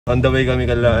On the way kami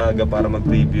kalaga para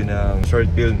mag-review ng short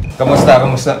film. Kamusta?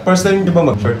 First time nyo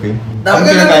ba mag-short film?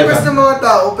 Tagal na request ng mga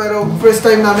tao, pero first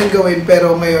time namin gawin,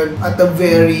 pero ngayon at a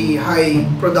very high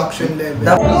production level.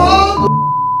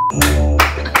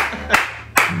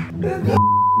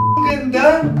 Ganda!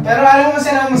 Pero alam mo kasi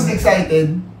na mas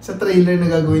excited sa trailer na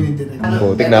gagawin ni Direk.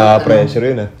 Putik na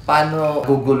pressure yun ah. Paano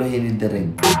guguluhin ni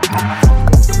Direk?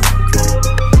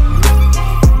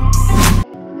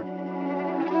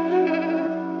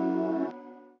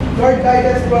 Lord, guide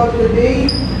us throughout the day.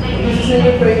 This is in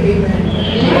your pray, amen.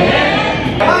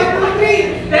 1,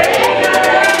 2, 3, take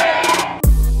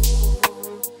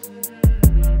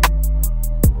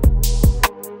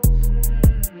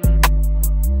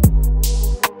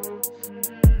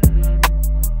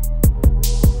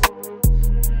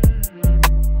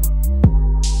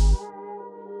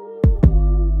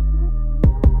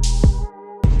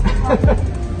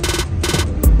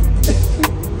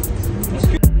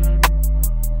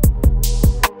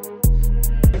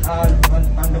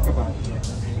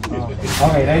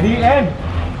Okay, ready, and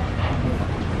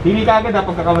hindi ka agad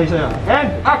pagkakamay sa'yo. And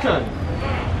action!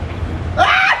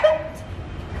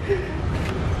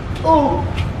 Oh!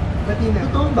 Pati na.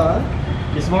 Totoo ba?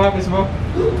 Kiss mo nga, kiss mo.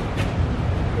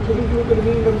 Sabi ko talaga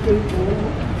yung gagawin ko.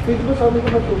 Pwede ba sabi ko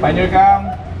na ito? Find your cam.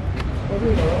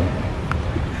 Okay ba?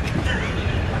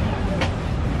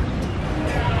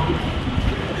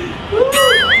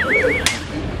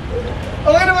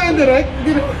 Okay naman yung Direk?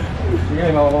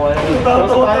 Sige, makukuha na.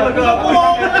 Tatawa talaga ako!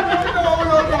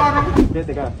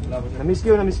 Teka,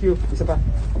 na-miss you. Isa pa.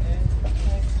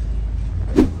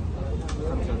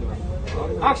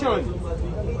 Action!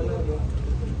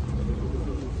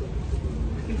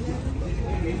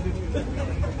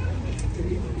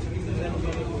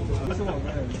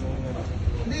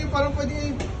 Hindi, parang pwede.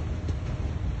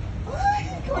 Ay,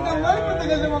 ikaw naman,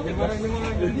 matagal naman.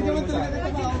 Hindi naman talaga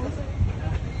nakamawas.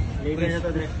 Libre na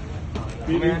to, Dre.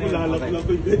 Piling ko lalap-lap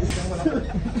ko guys.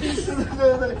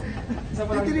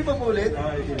 Hindi pa po ulit?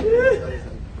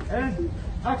 And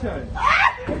action!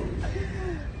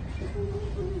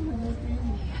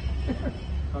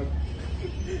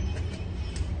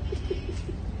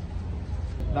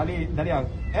 Dali ang.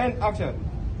 And action!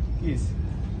 Kiss.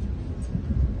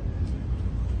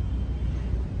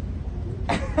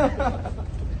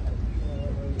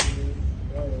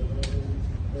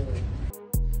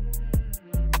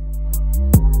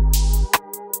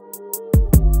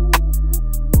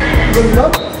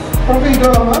 Ganda? Parang kay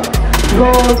drama?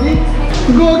 Gogi?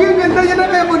 Gogi, ganda yan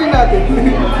na kaya munin natin.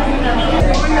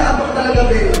 Ako yung naapak talaga,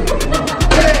 babe.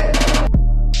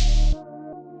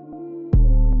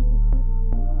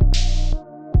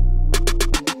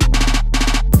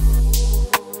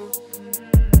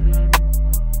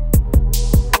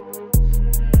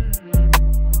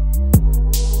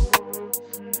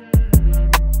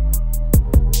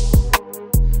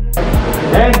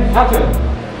 And action!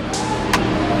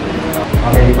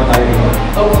 Okay, di pa tayo dito.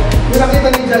 Oh, may nakita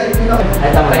ni Jai.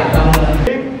 Ay, tama.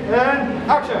 And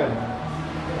action!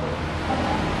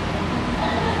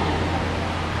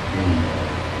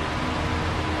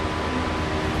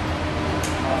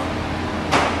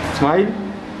 Smile.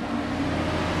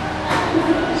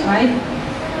 Smile.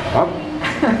 Up.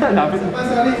 Lapit.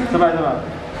 Sabay.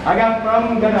 Hanggang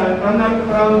from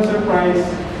surprise.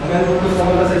 Hanggang focus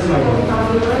ako na sa smile.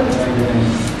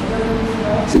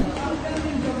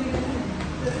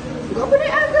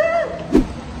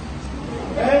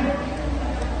 And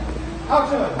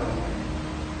action!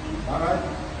 Alright.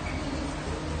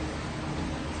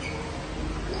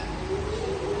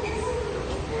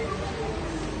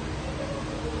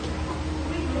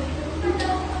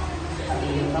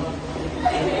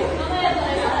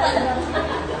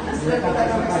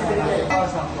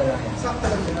 Sakta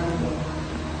lang siya.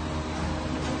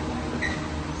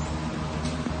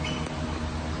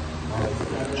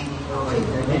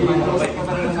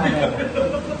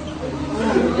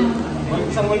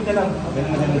 Isang wait na lang.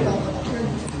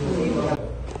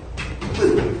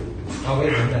 Okay,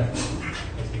 ganda.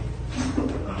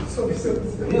 Sorry.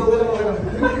 Hindi, okay lang.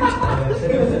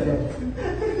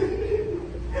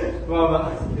 Tumama.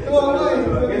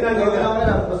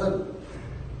 Ganda. Basta,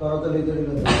 parang tuloy-tuloy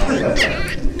lang.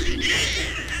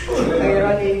 Okay,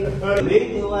 running.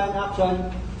 3, 2, 1, action.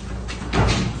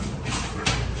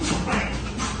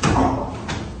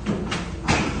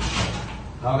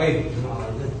 Okay.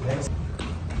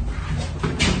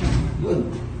 Yun.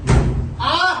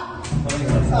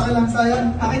 Sa akin lang, sayang.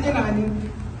 Akin yun, akin yun.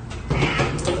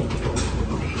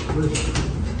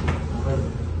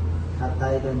 Cut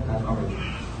tayo dun. Okay.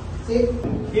 See?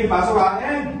 Okay, pasok ka.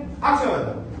 And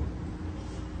action!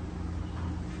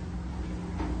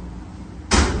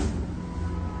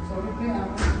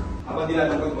 Habang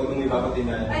dinatagod mo itong ibabatin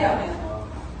na yan.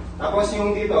 Tapos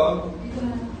yung dito,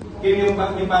 yung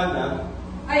panda,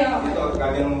 dito,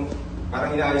 gagawin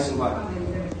parang inaayos yung panda.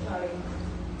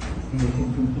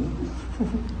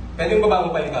 Pwede yung baba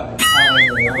mo pa yung kapit.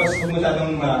 Tapos huwag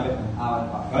masyadong malapit.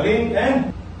 Galing,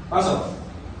 and pasok.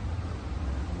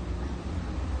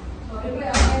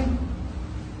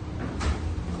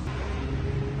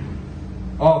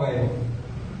 Okay.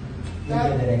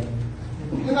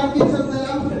 Nakapinsan na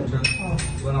lang.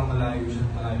 Walang malayo siya.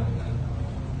 Malayo.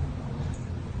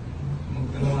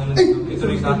 Ito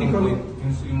rin sa ating point.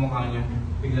 Yung mukha niya.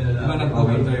 Bigla na lang. Diba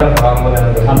nag-go-enter?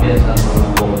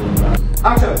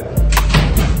 Action!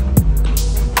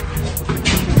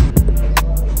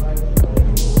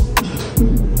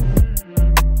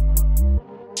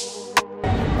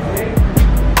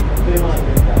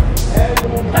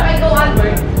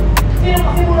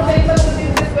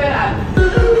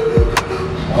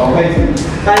 Okay.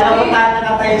 Kala ko na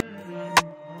tayo.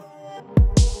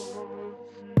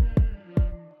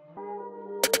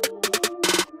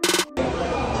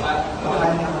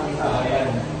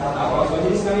 Tapos,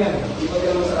 manis lang yan. Ipag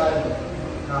yan mo sa kanan.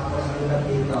 Tapos, ulat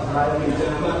dito. Parang medyo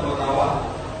naman, matawa.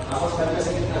 Tapos, balik ka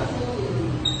sa gitna.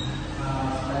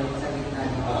 Balik sa gitna.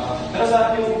 Pero sa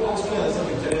ating focus mo yan, sa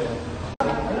picture yun.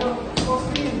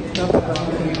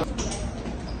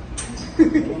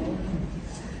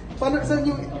 Paano, saan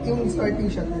yung starting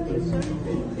shot nito?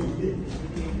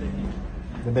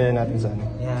 Gabayan natin sa ano?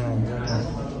 Yan.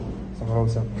 Sa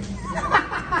close-up.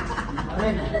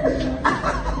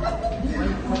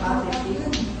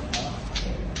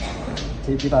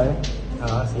 Safety tayo?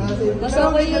 Mas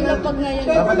okay yung lapag ngayon.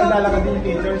 Dapat naglalakad din yung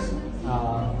teachers.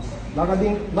 Lakad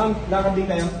din, ma'am, lakad din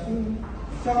kayo.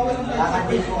 Lakad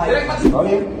din po kayo.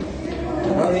 Rolling.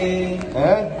 Rolling.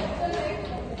 And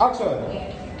action!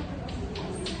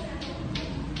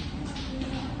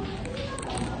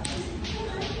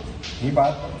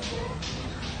 Lipat.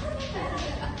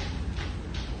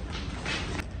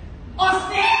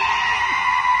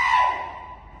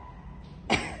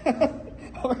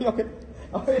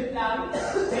 Okay.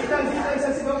 Sit lang,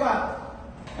 isang sigaw pa.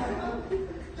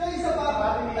 Siya isa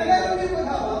pa. Tagal mo yung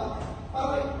paghawak.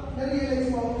 Parang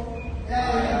na-realize mo.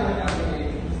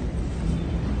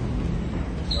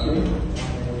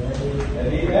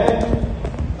 Ready, and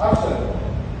action!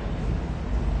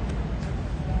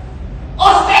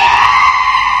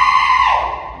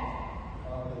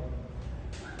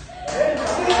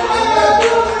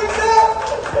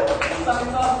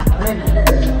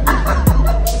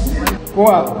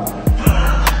 Kuha.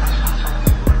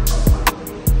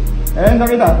 And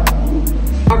nakita.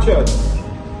 Action.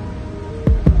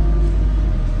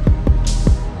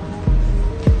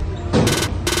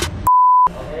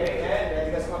 Okay, and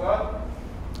ready ka sumagot?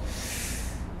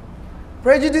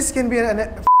 Prejudice can be an...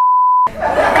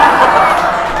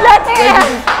 Letter F!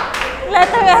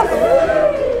 Letter F!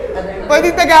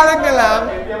 Pwede Tagalog na lang.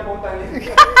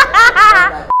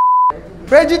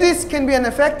 Prejudice can be an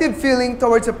affective feeling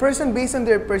towards a person based on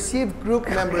their perceived group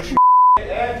membership.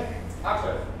 And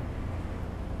action.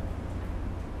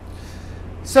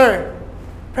 Sir,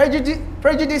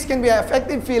 prejudice can be an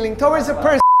affective feeling towards a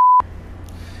person.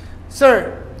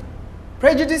 Sir,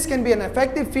 prejudice can be an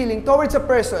affective feeling towards a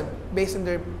person based on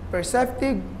their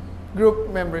perceptive group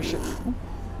membership.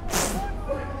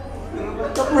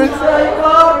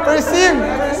 Perceive.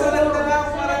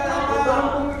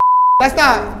 Last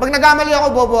na, pag nagkamali ako,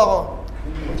 bobo ako.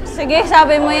 Sige,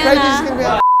 sabi mo yan Prejudice can be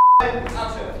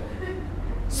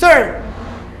Sir,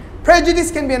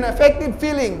 prejudice can be an affective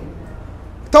feeling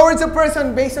towards a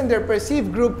person based on their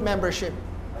perceived group membership.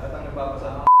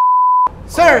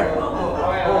 Sir,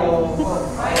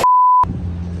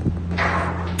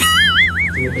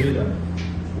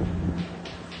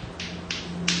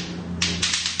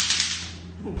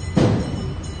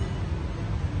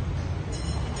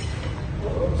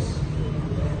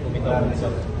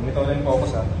 Umitaw lang yung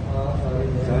focus ha.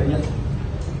 Sorry.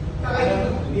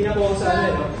 Hindi na focus sa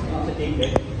ano no? Sa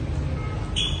ticket.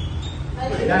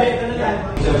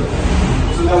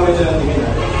 Gusto lang mo dyan ang tingin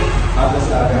ha. Atlas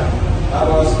na agad.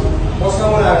 Tapos, pause ka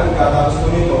muna agad ka. Tapos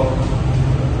tumito.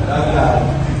 Nalaglaan.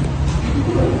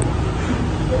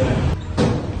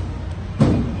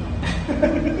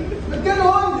 ba't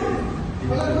ganon?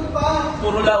 Malagot pa.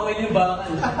 Puro lawin yung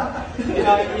bakal.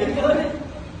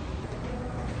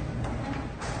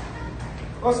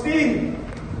 Costin!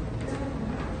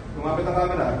 Lumapit ang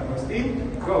camera. Costin,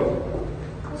 go!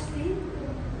 Costin?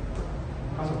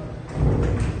 Pasok.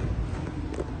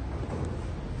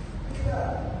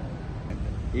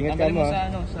 Ingat ka mo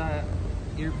Sa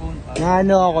earphone pa.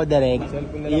 Naano ako direct?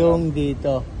 Yung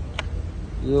dito.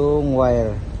 Yung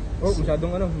wire. Oh,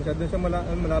 masyadong siya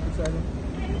malapit sa ano.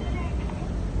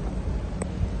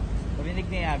 Paminig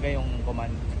ni Aga yung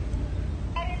command.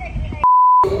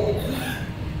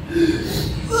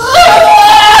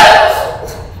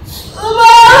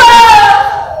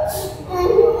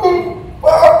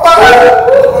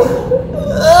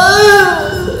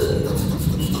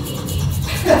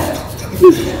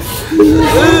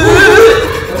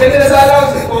 Kasi nila sana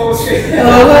ako focus kayo.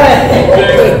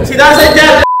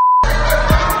 Sinasadya!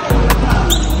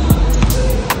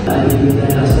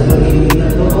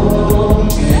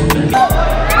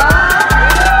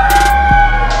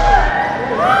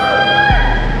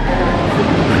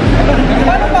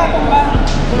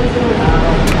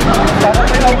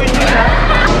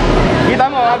 Kita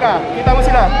mo, Aga. Kita mo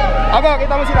sila. Aga,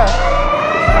 kita mo sila.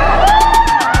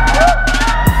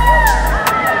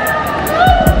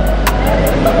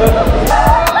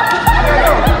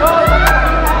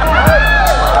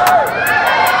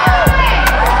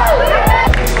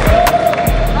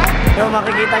 Yung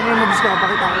makikita niyo yung moves ko,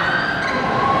 pakita ko.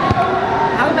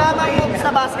 Ang tamang move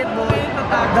sa basketball,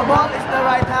 the ball is the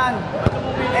right hand.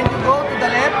 And you go to the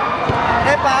left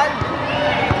hand,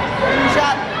 and you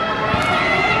shot.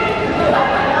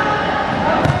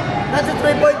 That's a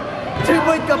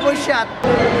 3-point couple shot.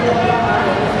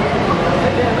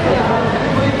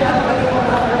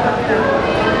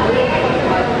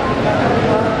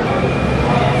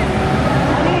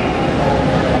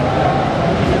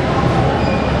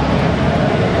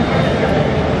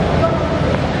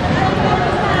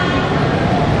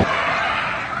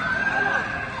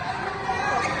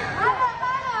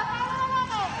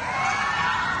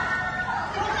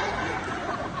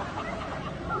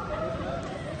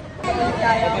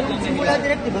 Simula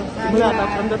direct, diba? Simula,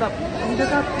 tap, on the top. On the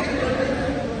top.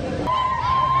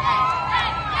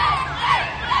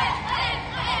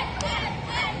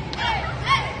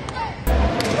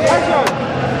 Action!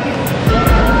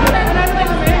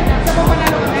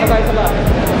 Sabay sa lahat.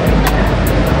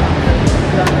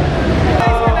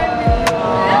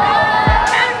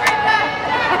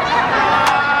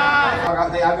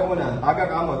 Aga muna. Aga,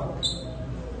 kamot.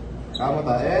 Kamot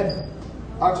ha. And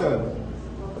action!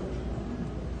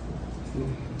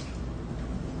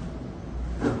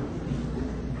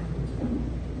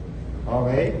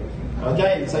 Okay. O,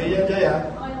 Jai. Sa'yo yan, Jai, ha?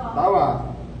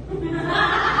 Tawa.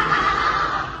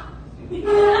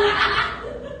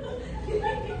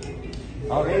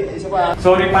 Okay, isa pa.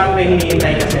 Sorry pa, may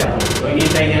hinihintay kasi ako. So,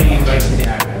 hinihintay niya yung invite ni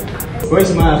Aga.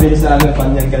 Boys, mabilis na ang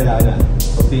pan yan kailangan.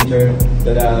 O, teacher,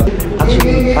 dala.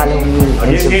 Actually, follow me.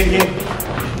 Game.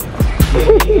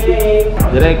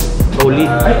 Direct, go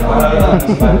lead.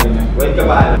 Wait ka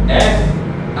ba? And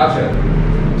action.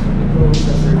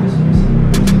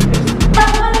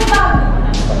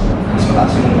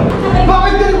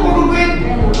 Bakit ka nagpulupin?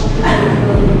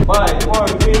 5, 4,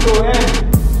 3, 2, and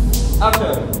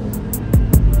action.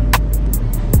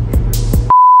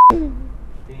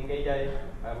 Tingin kay Jai,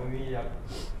 umiiyak.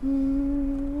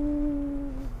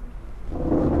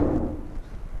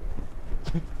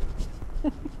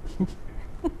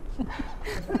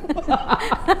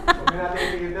 Huwag natin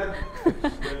tingin na.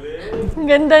 Ang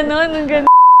ganda nun, ang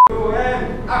ganda. 2,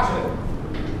 and action.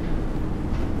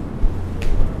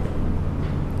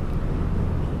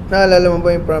 Naalala mo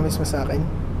ba yung promise mo sa akin?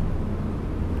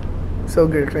 So,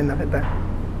 girlfriend na kita.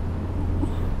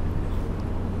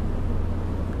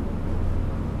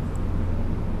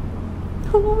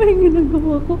 Tama ba yung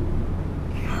ginagawa ko?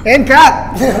 And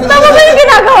cut! Tama ba yung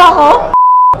ginagawa ko?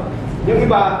 Yung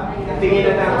iba,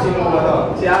 tingin na natin sino mo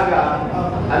to. Si Aga,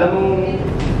 alam mong,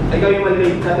 ikaw yung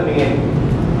malilate na tumingin.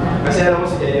 Kasi alam mo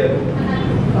si Jai yun.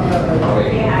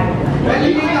 Okay.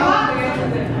 Ready?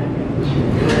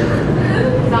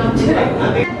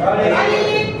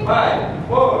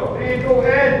 5, 4, 3, 2,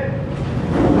 and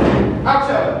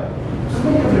action!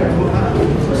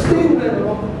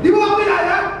 Di mo ako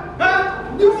kilala? Ha?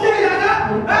 Di mo ako kilala?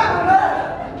 Ha?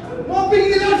 Mga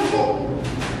pingilan mo!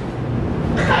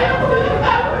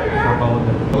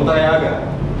 Punta kay Aga.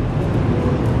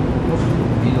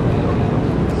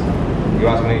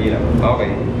 Iwasan mo yung ilaw.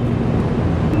 Okay.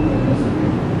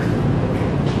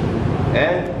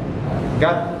 And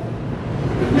cut.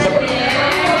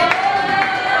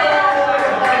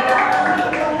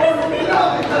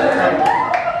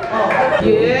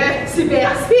 Yeah, si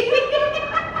Bexy.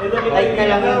 Tight na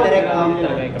lang yung direct arm.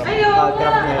 Ayaw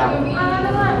Crop na lang.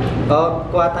 O,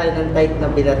 kuha tayo ng tight na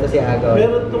bilato si Aga.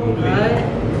 Meron itong Ay,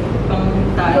 pang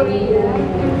tayo.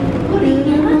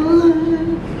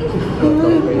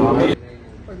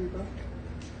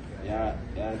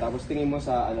 Yan. Tapos tingin mo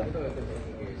sa ano?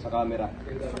 Sa camera.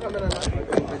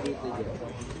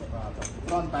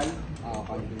 Frontal.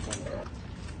 Konting frontal.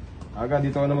 Aga,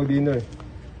 dito ka na mag-dinner.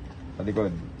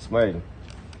 Talikod. Smile.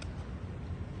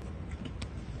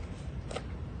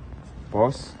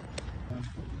 Pause.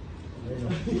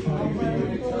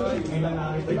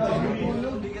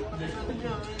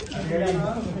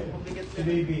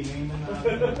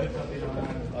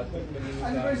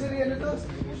 Anniversary ano to?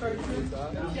 Short film.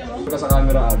 Ka sa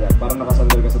camera aga, parang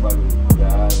nakasandal ka sa balon.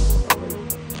 Yan. Okay.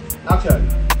 Action!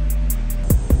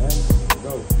 And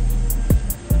go.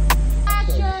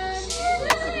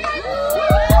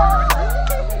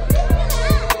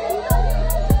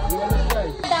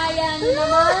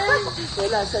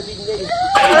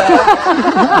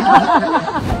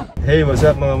 Hey, what's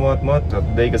up mga mot-mot?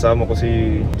 Today kasama ko si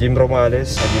Jim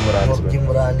Romales. Jim Morales ba? Jim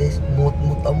Morales,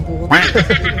 mut-mut ang puto.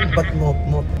 Ba't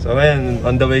mut-mut? So ngayon,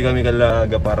 on the way kami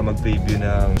kalaga para mag-preview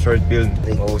ng short film.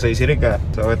 Mahusay si Rick ha.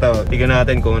 So ito, tignan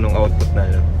natin kung anong output na.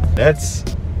 Let's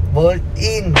Bolt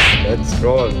in! let's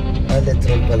roll. Let's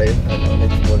roll pala yun.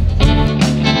 Let's bolt.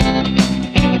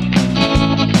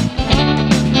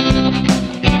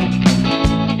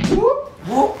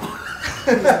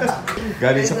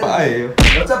 Galing sa paa eh.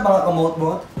 What's up mga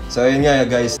kamot-mot? So ayun nga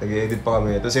guys, nag-edit pa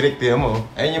kami. Ito si Rick, tiyan mo.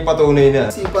 Ayun yung patunay niya.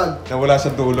 Sipag. Na wala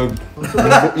siyang tulog.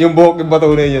 Yung buhok yung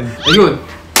patunay yun. Ayun!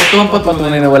 Ito ang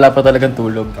patunay na wala pa talagang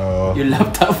tulog. Oo. Yung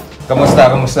laptop.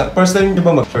 Kamusta? First time niyo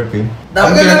ba mag-short film?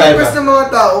 Ang ganda request ng mga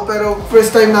tao, pero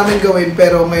first time namin gawin,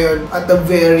 pero ngayon at a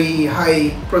very high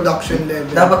production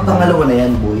level. Dapat pangalawa na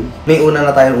yan, boy. May una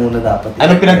na tayong una dapat.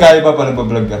 Anong pinagkaya pa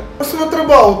nagpa-vlog ka? Mas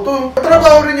matrabaho to.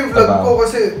 Matrabaho rin yung vlog Trabaho. ko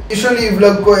kasi usually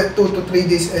vlog ko 2 to 3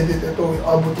 days edit. Ito,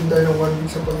 abutin tayo ng 1 week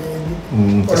sa pag-edit.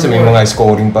 Kasi may mga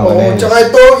scoring pang Oo, tsaka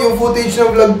ito, yung footage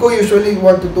ng vlog ko usually 1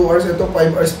 to 2 hours. Ito,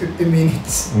 5 hours 50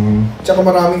 minutes. Tsaka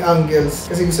maraming angles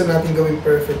kasi gusto natin gawin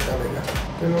perfect talaga.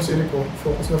 Pero si Rico,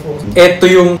 focus na focus. Ito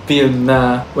yung film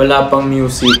na wala pang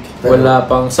music, wala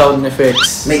pang sound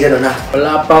effects, May gano'n na.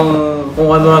 wala pang kung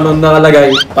ano-ano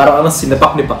nakalagay. Parang ano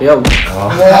sinapak ni Pacquiao. Oh.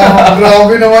 Wow,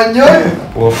 grabe naman yun!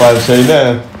 Pupal siya na.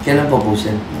 Kailan pa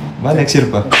pusin? Ba, next year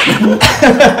pa.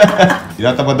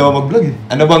 Tinatamad daw mag-vlog eh.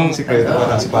 Ano bang sikreto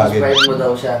para si Pagin? Subscribe mo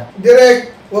daw siya. Direk,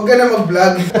 huwag ka na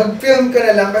mag-vlog. Mag-film ka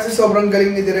na lang kasi sobrang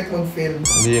galing ni Direk mag-film.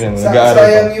 Hindi na, nag-aaral pa.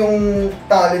 Sayang yung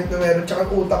talent na meron, tsaka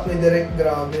utak ni Direk,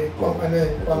 grabe. Pang ano eh,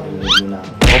 pang...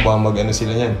 Ako ba, mag-ano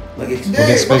sila yan? Hindi,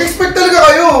 Mag-expect. mag-expect talaga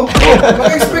kayo!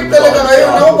 Mag-expect talaga kayo!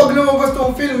 Ako, pag lumabas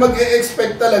tong film,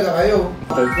 mag-expect talaga kayo.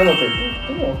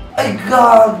 Ay,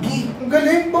 gagi! Ang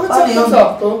galing, bakit Paano yun?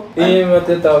 sakto-sakto? Eh,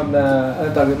 matatawag na, ano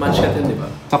tawag, match cut yun, di ba?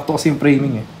 Sakto kasi yung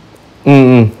framing eh.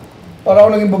 Para ako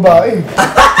naging babae.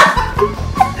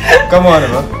 Come on,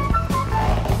 ano?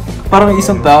 Parang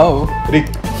isang tao. Rick,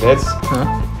 let's... Huh?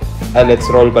 let's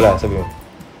roll pala, sabi mo.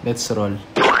 Let's roll.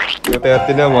 Yung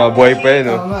 30 na, mga buhay pa yun,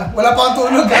 no? Tama. Wala pa akong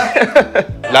tulog, ha?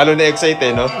 Lalo na excite,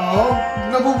 eh, no? Oo.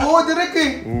 Nabubuo, Direk,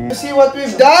 eh. See what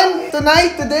we've done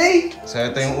tonight, today? So,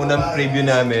 ito yung unang preview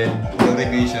namin, ng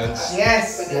revisions.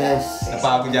 Yes. Yes.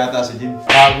 Napagod yata si Jim.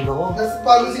 Pagod ako. Tapos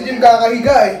pagod si Jim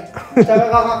kakahiga, eh. Tsaka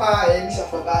kakakain, isang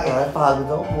pagkain. Ay, pagod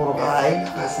ako. Puro kain.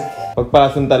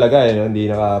 Pagpasok talaga, eh, no? Hindi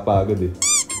nakapagod, eh.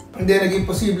 Hindi, naging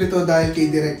posible to dahil kay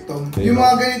Direk Tom. Yung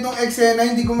mga ganitong eksena,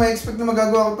 hindi ko ma-expect na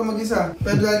magagawa ko ito mag-isa.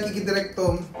 Pero dahil kay Direk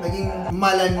Tom, naging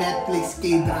mala Netflix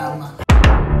K-drama.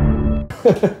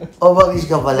 O, bagis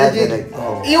ka pala, Legit. direct.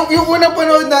 Oh. Yung unang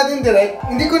panood natin Direk,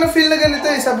 hindi ko na-feel na ganito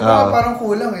eh. Sabi ko nga parang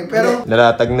kulang eh. Pero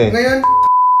Nalatag na, eh. ngayon,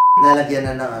 Lalagyan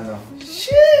na ng ano.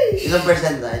 sheesh! Ilang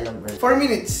percent na? Ilang percent? 4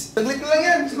 minutes. Saglit na lang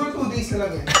yan. Siguro 2 days na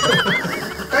lang yan.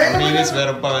 Kaya naman Minutes, na.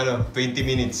 meron pang ano, 20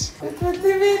 minutes. 20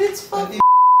 minutes pa.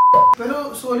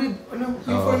 Pero solid, ano,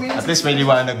 yung 4 minutes. At least may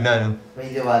liwanag na, no? May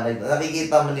liwanag.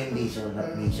 Nakikita mo na yung vision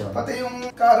at mission. Pati yung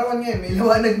kaarawan niya, may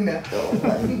liwanag na. Oo,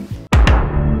 ay.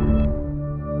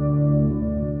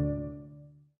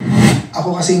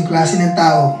 Ako kasi yung klase ng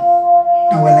tao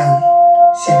na walang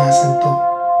sinasanto.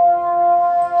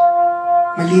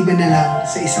 Maliban na lang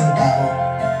sa isang tao,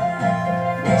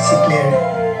 si Claire.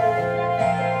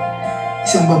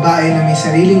 Isang babae na may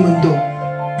sariling mundo,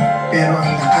 pero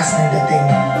ang lakas ng dating.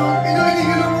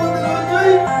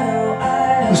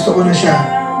 Gusto ko na siya,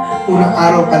 unang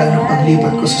araw pa lang ng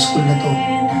paglipat ko sa school na to.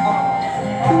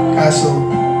 Kaso,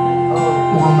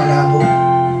 mukhang malabo.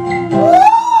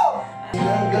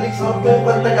 Galing sa mga yung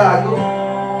pantagago.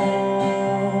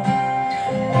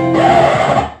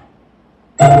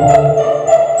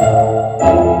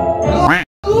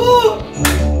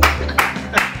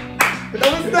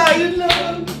 Kamusta? Yun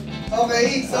lang. Okay,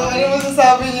 so ano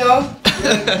masasabi niyo?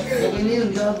 Okay na yun,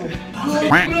 gago.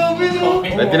 Grabe no?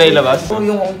 Pwede na ilabas? Oh,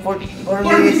 yung 4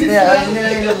 minutes na yan. Ayun na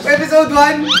yung Episode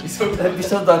 1?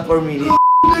 episode 1, 4 minutes.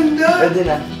 ganda! Pwede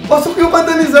na. Pasok yung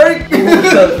kanta ni Zark!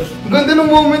 Ganda ng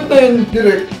moment na yun,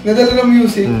 direct. Nadala ng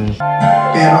music.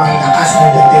 Pero ang lakas ng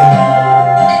dating.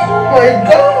 Oh my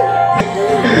God!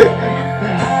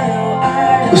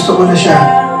 Gusto ko na siya.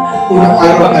 Unang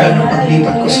araw pa lang ng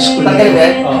paglipat ko sa school.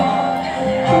 Hindi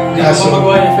ko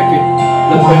magawa yung effect eh.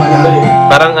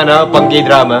 Parang ano, pang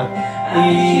K-drama?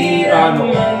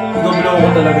 Igoblow ko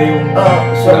talaga yung...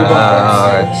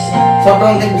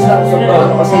 Sobrang ganda lang.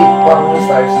 Sobrang kasi parang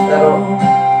stars. Pero...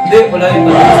 Hindi, wala yung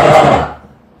talaga.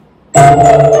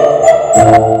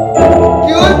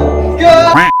 Cute!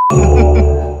 God!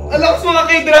 Alakas mga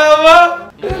K-drama!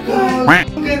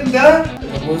 Ang ganda!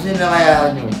 Tapusin na kaya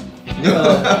nyo.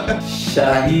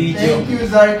 Shahi Thank you,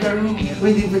 Zarkaru.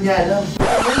 Pwede ba niya alam?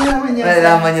 Malalaman niya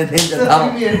Malalaman niya din sa tao.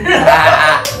 premiere.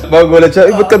 Magulat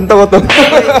siya, ba't kanta ko to?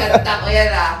 Kanta ko yan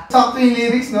ah. Sakto yung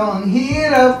lyrics, no? Ang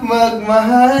hirap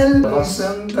magmahal.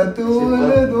 Isang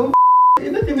katulad, no?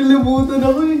 Kinalibutan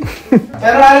ako eh.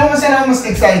 Pero alam mo saan ako mas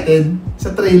excited? Sa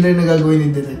trailer na gagawin ni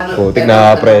Direk. Putik,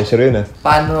 na-pressure yun ah.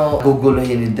 Paano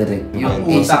guguluhin ni Direk? Yung Ang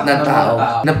isip utak ng ng tao. mga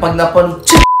tao. Na pag napanood,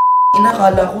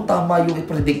 inakala ko tama yung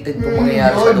predicted kung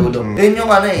mangyayari sa dulo. Yun yung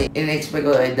ano eh, in-expect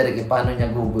ko ay Direk, paano niya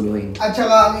guguluhin. At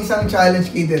saka ang isang challenge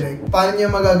kay Direk, paano niya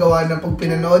magagawa na pag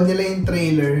pinanood nila yung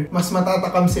trailer, mas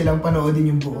matatakam silang panoodin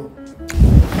yung buo.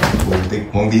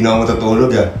 Putik, kung di na ako matutulog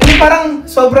ah. Yung parang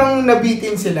sobrang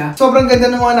nabitin sila. Sobrang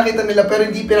ganda ng mga nakita nila pero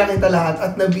hindi pinakita lahat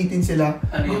at nabitin sila.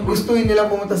 Gustuin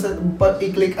nila pumunta sa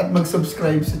i-click at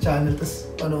mag-subscribe sa channel tapos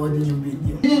panoodin yung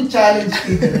video. Yun yung challenge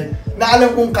kay Direk na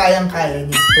alam kong kayang-kaya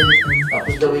niya.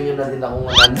 Tapos gawin nyo na din akong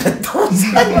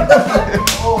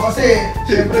 100,000. Oo, kasi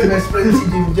syempre best friend si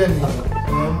Jim dyan eh.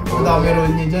 Madami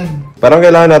role niya dyan. Parang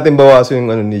kailangan natin bawasan yung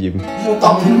ano ni Jim.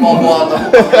 Mutang mo mga buwata mo.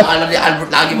 Alam ni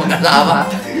Albert lagi magkasama.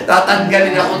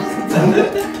 Tatanggalin ako.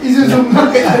 Isusum na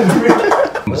kay Albert.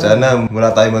 Sana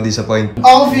wala tayo ma-disappoint.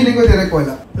 Ako feeling ko direct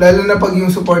wala. Lalo na pag yung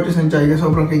supporters ng Jaiga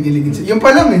sobrang kikiligin sila. Yung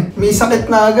pa lang eh, may sakit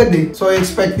na agad eh. So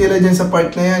expect nila dyan sa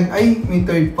part na yan, ay may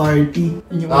third party.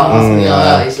 Yun yung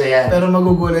Isa yan. pero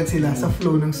magugulat sila sa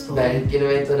flow ng story. Dahil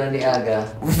kinuwento na ni Aga,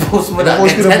 post mo na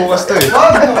Post ko na bukas to eh.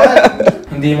 Wag naman!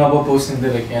 Hindi mapopost ng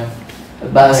direct yan.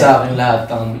 Bakit? Sa akin lahat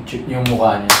ng yung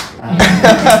mukha niya.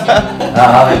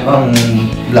 Akin pang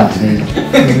blackmail.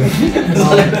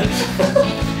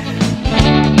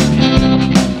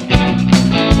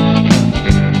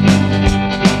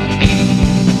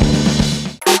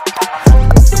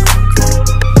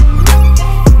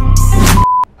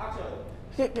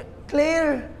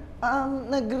 Claire,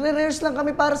 nagre-rehearse lang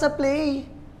kami para sa play.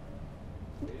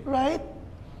 Right?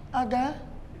 Aga?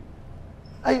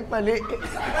 Ay, mali.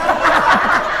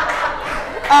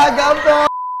 Aga po!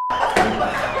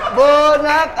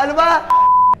 Bonak! Ano ba?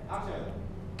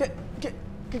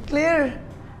 Claire,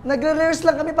 nagre-rehearse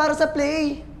lang kami para sa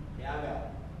play.